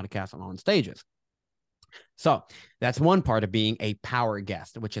on podcasts and on stages. So that's one part of being a power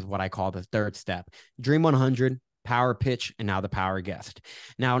guest, which is what I call the third step. Dream 100, power pitch, and now the power guest.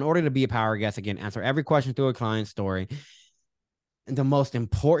 Now, in order to be a power guest, again, answer every question through a client story. And the most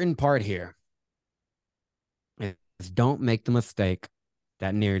important part here is don't make the mistake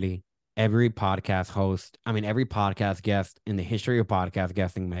that nearly every podcast guest in the history of podcast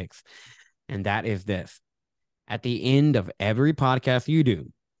guesting makes. And that is this. At the end of every podcast you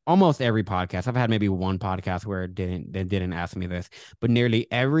do, almost every podcast, I've had maybe one podcast where they didn't ask me this, but nearly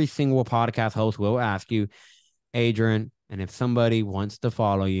every single podcast host will ask you, Adrian, and if somebody wants to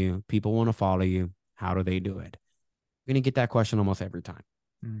follow you, people want to follow you, how do they do it? You're going to get that question almost every time.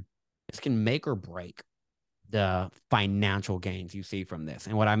 This can make or break the financial gains you see from this.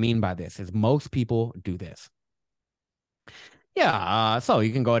 And what I mean by this is most people do this. Yeah, so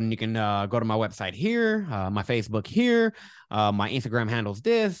you can go ahead and you can go to my website here, my Facebook here, my Instagram handles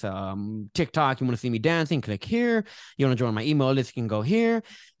this, TikTok, you want to see me dancing, click here. You want to join my email list, you can go here.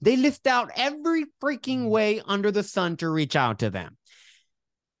 They list out every freaking way under the sun to reach out to them.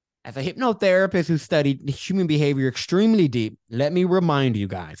 As a hypnotherapist who studied human behavior extremely deep, let me remind you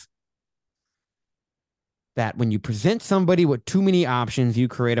guys that when you present somebody with too many options, you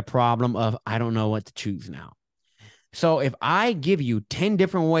create a problem of, I don't know what to choose now. So if I give you 10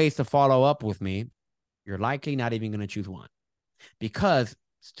 different ways to follow up with me, you're likely not even going to choose one because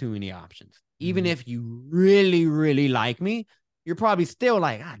it's too many options. Even if you really, really like me, you're probably still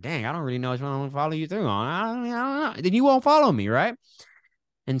like, dang, I don't really know which one I'm going to follow you through on. I don't know. Then you won't follow me, right?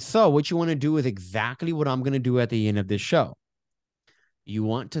 And so what you want to do is exactly what I'm going to do at the end of this show. You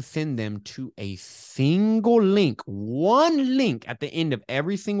want to send them to a single link, one link at the end of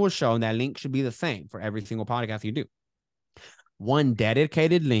every single show. And that link should be the same for every single podcast you do. One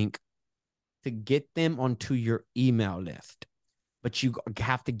dedicated link to get them onto your email list, but you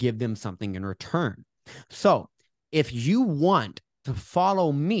have to give them something in return. So if you want to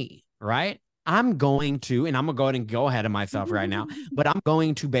follow me, right, I'm going to go ahead of myself right now, but I'm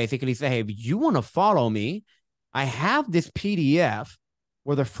going to basically say, hey, if you want to follow me, I have this PDF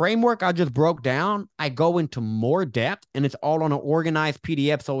Where the framework I just broke down, I go into more depth and it's all on an organized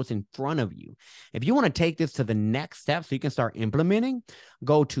PDF. So it's in front of you. If you want to take this to the next step so you can start implementing,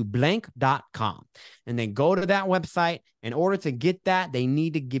 go to blank.com and then go to that website. In order to get that, they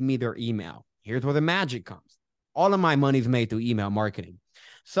need to give me their email. Here's where the magic comes. All of my money's made through email marketing.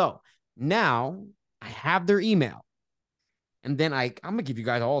 So now I have their email. And then I'm going to give you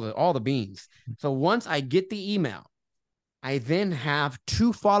guys all the beans. So once I get the email, I then have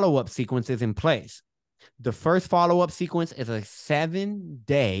 2 follow-up sequences in place. The first follow-up sequence is a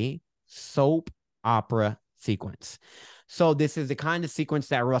 7-day soap opera sequence. So this is the kind of sequence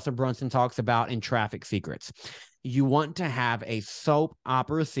that Russell Brunson talks about in Traffic Secrets. You want to have a soap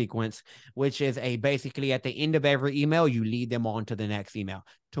opera sequence, which is basically at the end of every email, you lead them on to the next email.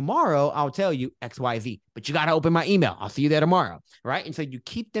 Tomorrow, I'll tell you XYZ, but you got to open my email. I'll see you there tomorrow, right? And so you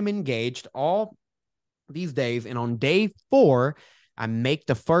keep them engaged all these days. And on day 4, I make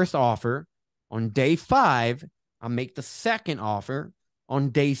the first offer. On day 5, I make the second offer. On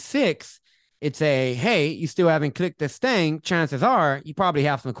day 6, it's hey, you still haven't clicked this thing. Chances are you probably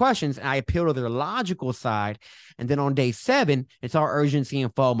have some questions. And I appeal to their logical side. And then on day 7, it's our urgency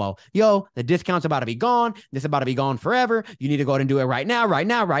and FOMO. Yo, the discount's about to be gone. This is about to be gone forever. You need to go ahead and do it right now,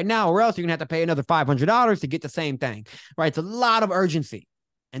 or else you're going to have to pay another $500 to get the same thing, right? It's a lot of urgency.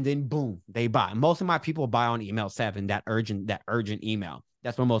 And then boom, they buy. Most of my people buy on email 7, that urgent email.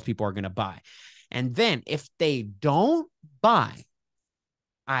 That's what most people are going to buy. And then if they don't buy,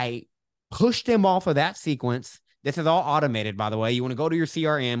 I push them off of that sequence. This is all automated, by the way. You want to go to your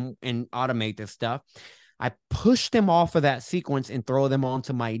CRM and automate this stuff. I push them off of that sequence and throw them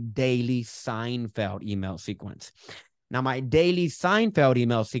onto my daily Seinfeld email sequence. Now, my daily Seinfeld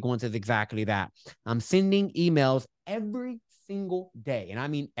email sequence is exactly that. I'm sending emails every single day. And I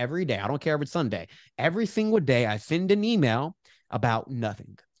mean every day. I don't care if it's Sunday. Every single day, I send an email about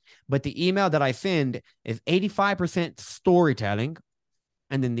nothing. But the email that I send is 85% storytelling.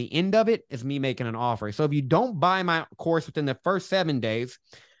 And then the end of it is me making an offer. So if you don't buy my course within the first 7 days,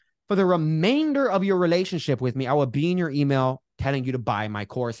 for the remainder of your relationship with me, I will be in your email telling you to buy my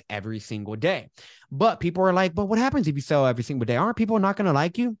course every single day. But people are like, but what happens if you sell every single day? Aren't people not going to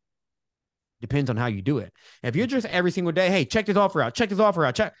like you? Depends on how you do it. If you're just every single day, hey, check this offer out, check.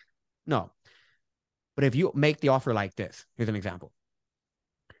 No. But if you make the offer like this, here's an example.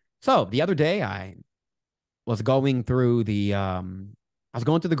 So the other day I was going through the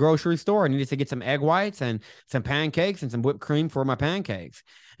grocery store. I needed to get some egg whites and some pancakes and some whipped cream for my pancakes.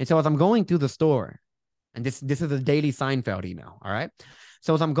 And so as I'm going through the store, and this is a daily Seinfeld email, all right?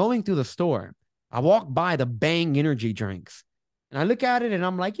 So as I'm going through the store, I walk by the Bang energy drinks. And I look at it and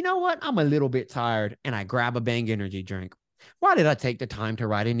I'm like, you know what? I'm a little bit tired. And I grab a Bang energy drink. Why did I take the time to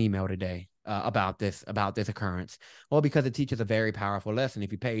write an email today about this occurrence? Well, because it teaches a very powerful lesson.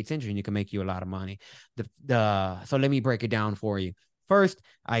 If you pay attention, you can make you a lot of money. So let me break it down for you. First,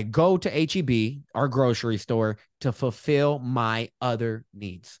 I go to H-E-B, our grocery store, to fulfill my other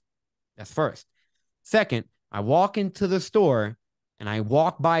needs. That's first. Second, I walk into the store and I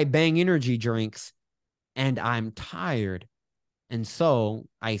walk by Bang energy drinks and I'm tired. And so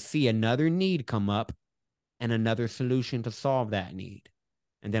I see another need come up and another solution to solve that need.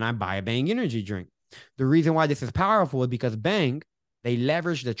 And then I buy a Bang energy drink. The reason why this is powerful is because Bang, they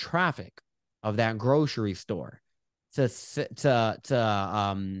leverage the traffic of that grocery store to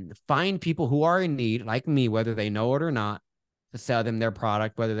find people who are in need, like me, whether they know it or not, to sell them their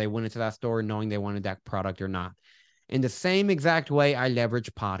product, whether they went into that store knowing they wanted that product or not. In the same exact way, I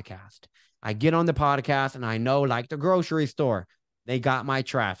leverage podcast. I get on the podcast and I know, like the grocery store, they got my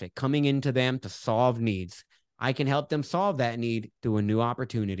traffic coming into them to solve needs. I can help them solve that need through a new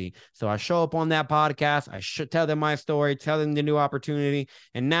opportunity. So I show up on that podcast. I should tell them my story, tell them the new opportunity.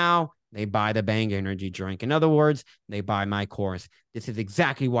 And now they buy the Bang energy drink. In other words, they buy my course. This is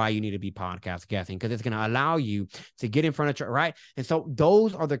exactly why you need to be podcast guessing, because it's going to allow you to get in front of, right? And so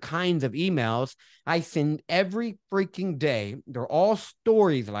those are the kinds of emails I send every freaking day. They're all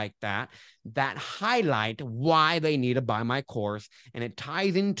stories like that highlight why they need to buy my course. And it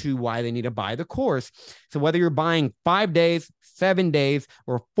ties into why they need to buy the course. So whether you're buying 5 days, 7 days,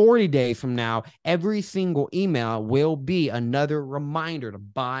 or 40 days from now, every single email will be another reminder to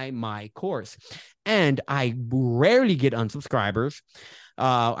buy my course. And I rarely get unsubscribers.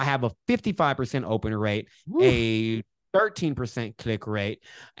 I have a 55% open rate, a 13% click rate.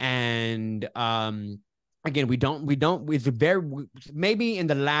 And again, we don't, it's very, maybe in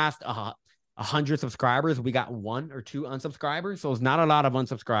the last 100 subscribers, we got 1 or 2 unsubscribers. So it's not a lot of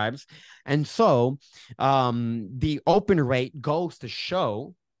unsubscribes. And so the open rate goes to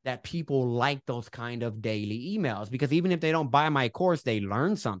show that people like those kind of daily emails, because even if they don't buy my course, they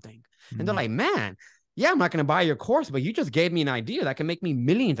learn something. And they're like, man, yeah, I'm not going to buy your course, but you just gave me an idea that can make me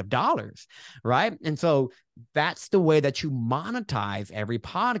millions of dollars, right? And so that's the way that you monetize every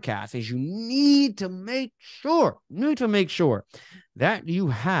podcast, is you need to make sure that you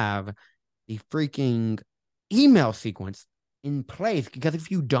have the freaking email sequence in place, because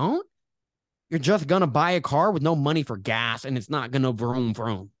if you don't, you're just going to buy a car with no money for gas, and it's not going to vroom,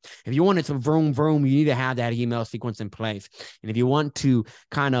 vroom. If you want it to vroom, vroom, you need to have that email sequence in place. And if you want to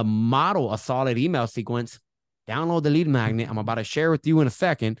kind of model a solid email sequence, download the lead magnet I'm about to share with you in a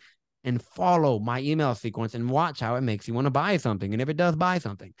second, and follow my email sequence and watch how it makes you want to buy something. And if it does, buy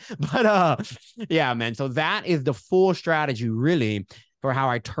something. But yeah, man. So that is the full strategy, really, for how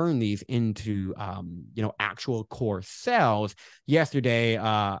I turn these into, actual course sales. Yesterday,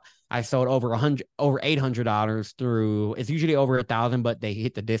 I sold over $800 through. It's usually over $1,000, but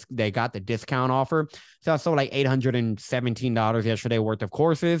they got the discount offer. So I sold like $817 yesterday worth of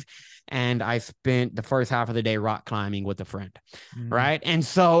courses, and I spent the first half of the day rock climbing with a friend, right? And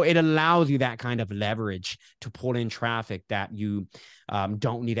so it allows you that kind of leverage to pull in traffic that you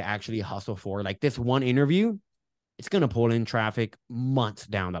don't need to actually hustle for. Like this one interview, it's going to pull in traffic months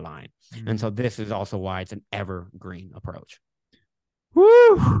down the line. And so this is also why it's an evergreen approach.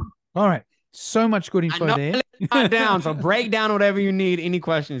 Woo! All right. So much good info there. Down. So break down whatever you need. Any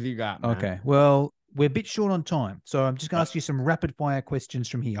questions you got, man. Okay. Well, we're a bit short on time, so I'm just going to ask you some rapid fire questions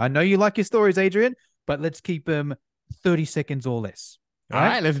from here. I know you like your stories, Adrian, but let's keep them 30 seconds or less. All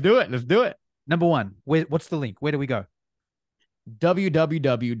right. Let's do it. Number one, what's the link? Where do we go?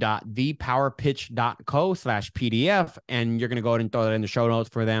 www.thepowerpitch.co/PDF, and you're going to go ahead and throw that in the show notes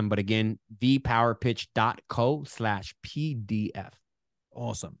for them. But again, thepowerpitch.co/PDF.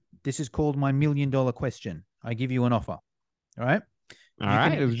 Awesome. This is called my $1 million question. I give you an offer. All right. All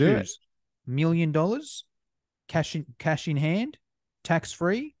right. Let's do it. $1 million, cash in hand, tax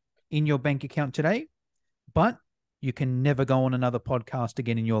free in your bank account today, but you can never go on another podcast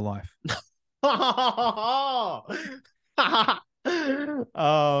again in your life. What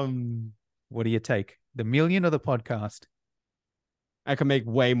do you take? The $1 million or the podcast? I can make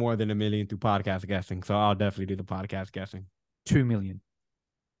way more than $1 million through podcast guessing, so I'll definitely do the podcast guessing. $2 million.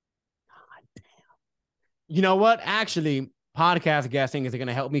 God damn. You know what? Actually, podcast guessing is going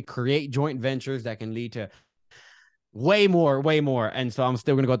to help me create joint ventures that can lead to way more. And so I'm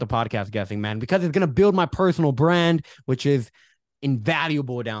still going to go with the podcast guessing, man, because it's going to build my personal brand, which is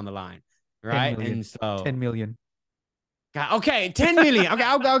invaluable down the line. Right. And so 10 million. God, okay, 10 million.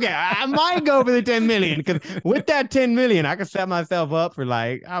 Okay. I might go for the 10 million, because with that 10 million, I can set myself up for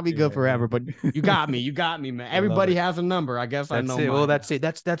I'll be good forever. But you got me, man. Everybody has a number. I guess that's I know. It. Well, that's it.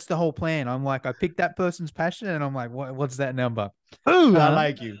 That's the whole plan. I'm like, I picked that person's passion, and I'm like, what's that number? Ooh, I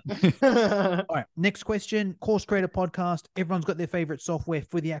like you. All right. Next question. Course Creator Podcast. Everyone's got their favorite software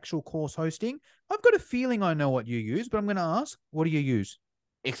for the actual course hosting. I've got a feeling I know what you use, but I'm going to ask, what do you use?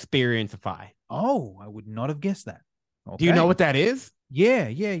 Experienceify. Oh, I would not have guessed that. Okay. Do you know what that is? Yeah.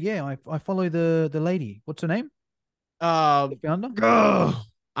 I follow the lady. What's her name? The founder?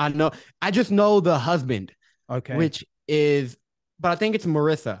 I know. I just know the husband. Okay. Which is, but I think it's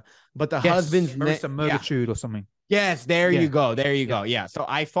Marissa. But the husband's Marissa Murgachude or something. Yes, there you go. Yeah. So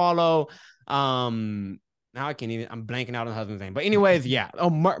I follow now I'm blanking out on the husband's name. But anyways, yeah. Oh,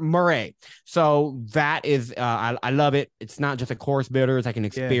 Murray. So that is I love it. It's not just a course builder, it's like an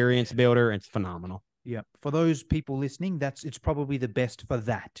experience builder. It's phenomenal. Yeah. For those people listening, it's probably the best for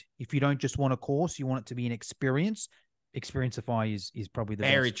that. If you don't just want a course, you want it to be an experience. Experienceify is probably the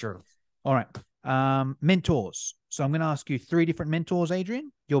very best. true. All right. Mentors. So I'm going to ask you 3 different mentors,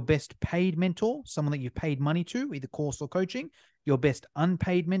 Adrian. Your best paid mentor, someone that you've paid money to, either course or coaching. Your best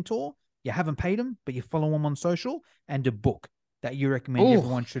unpaid mentor, you haven't paid them, but you follow them on social. And a book that you recommend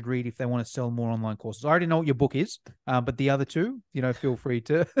everyone should read if they want to sell more online courses. I already know what your book is, but the other 2, feel free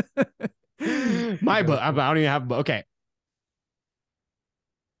to... My book. I don't even have a book. Okay.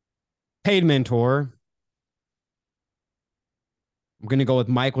 Paid mentor. I'm going to go with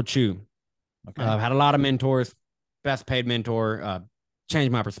Michael Chu. Okay. I've had a lot of mentors. Best paid mentor.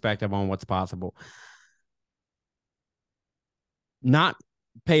 Changed my perspective on what's possible. Not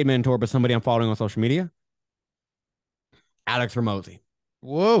paid mentor, but somebody I'm following on social media. Alex Ramosi.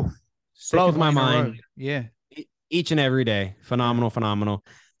 Whoa. Blows my mind. Yeah. Each and every day. Phenomenal.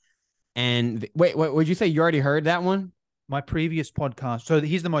 And wait, would you say you already heard that one? My previous podcast. So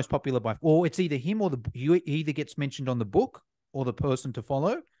he's the most popular or it's either him or he either gets mentioned on the book or the person to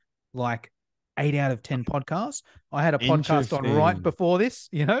follow, like 8 out of 10 podcasts. I had a podcast on right before this,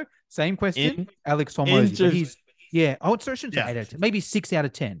 same question, Alex Hormozy. Yeah. I would shouldn't say Yeah. 8 out of 10, maybe 6 out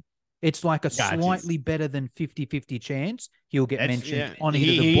of 10. It's like a Gotcha. slightly better than 50-50 chance he'll get mentioned on he,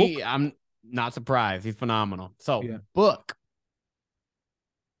 either the book. I'm not surprised. He's phenomenal. So, Yeah. book.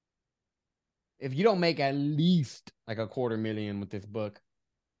 If you don't make at least like $250,000 with this book,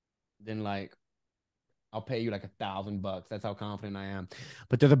 then like I'll pay you like $1,000. That's how confident I am.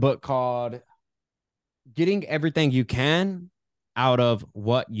 But there's a book called Getting Everything You Can Out of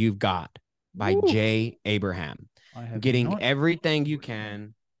What You've Got by Ooh. J. Abraham. I have Getting not. everything you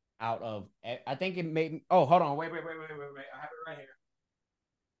can out of, I think it made, oh, hold on. Wait. I have it right here.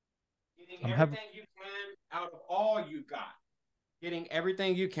 Getting everything you can out of all you've got. Getting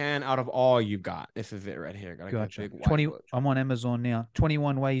everything you can out of all you've got. This is it right here. Gotcha. 20. I'm on Amazon now.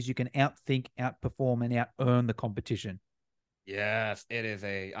 21 ways you can outthink, outperform, and out-earn the competition. Yes, it is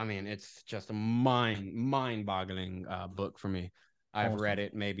it's just a mind-boggling book for me. I've read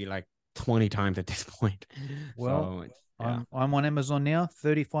it maybe like 20 times at this point. Well, I'm on Amazon now.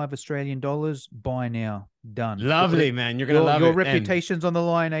 $35 Buy now. Done. Lovely, man. You're gonna love it. Your reputation's on the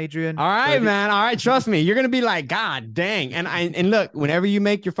line, Adrian. All right, man. All right, trust me. You're gonna be like, God dang. And look, whenever you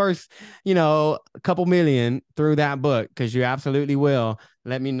make your first, a couple million through that book, because you absolutely will,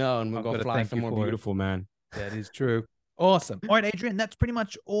 let me know and we'll go fly somewhere beautiful, man. That is true. Awesome. All right, Adrian, that's pretty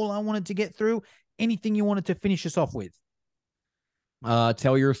much all I wanted to get through. Anything you wanted to finish us off with?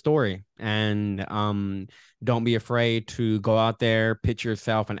 Tell your story, and don't be afraid to go out there, pitch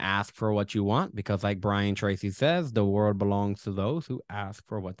yourself, and ask for what you want, because like Brian Tracy says, the world belongs to those who ask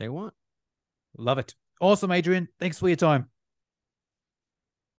for what they want. Love it. Awesome, Adrian. Thanks for your time.